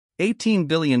18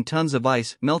 billion tons of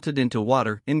ice melted into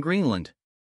water in Greenland.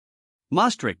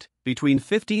 Maastricht, between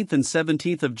 15th and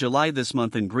 17th of July this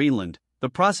month in Greenland, the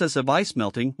process of ice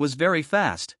melting was very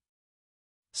fast.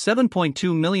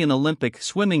 7.2 million Olympic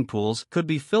swimming pools could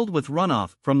be filled with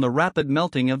runoff from the rapid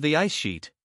melting of the ice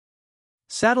sheet.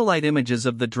 Satellite images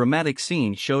of the dramatic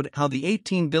scene showed how the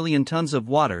 18 billion tons of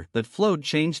water that flowed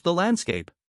changed the landscape.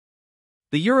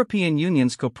 The European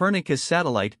Union's Copernicus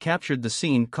satellite captured the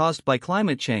scene caused by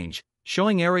climate change,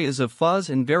 showing areas of fuzz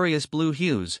and various blue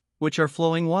hues, which are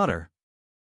flowing water.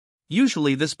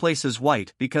 Usually this place is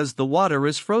white because the water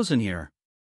is frozen here.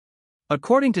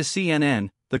 According to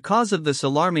CNN, the cause of this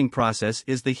alarming process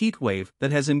is the heat wave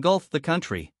that has engulfed the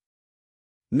country.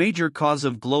 Major cause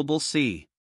of global sea.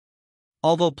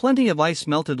 Although plenty of ice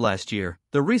melted last year,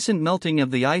 the recent melting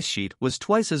of the ice sheet was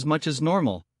twice as much as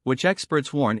normal, which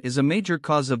experts warn is a major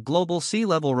cause of global sea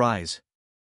level rise.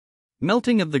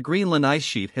 Melting of the Greenland ice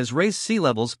sheet has raised sea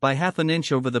levels by half an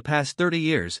inch over the past 30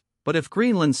 years, but if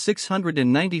Greenland's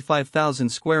 695,000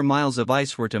 square miles of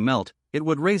ice were to melt, it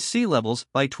would raise sea levels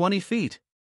by 20 feet.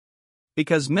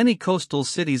 Because many coastal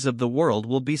cities of the world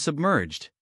will be submerged.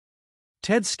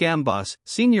 Ted Scambos,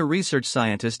 senior research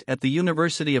scientist at the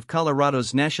University of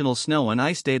Colorado's National Snow and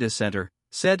Ice Data Center,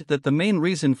 said that the main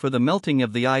reason for the melting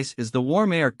of the ice is the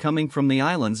warm air coming from the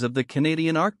islands of the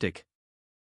Canadian Arctic.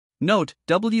 Note: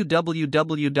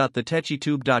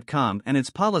 www.thetechytube.com and its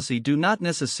policy do not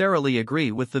necessarily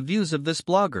agree with the views of this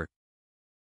blogger.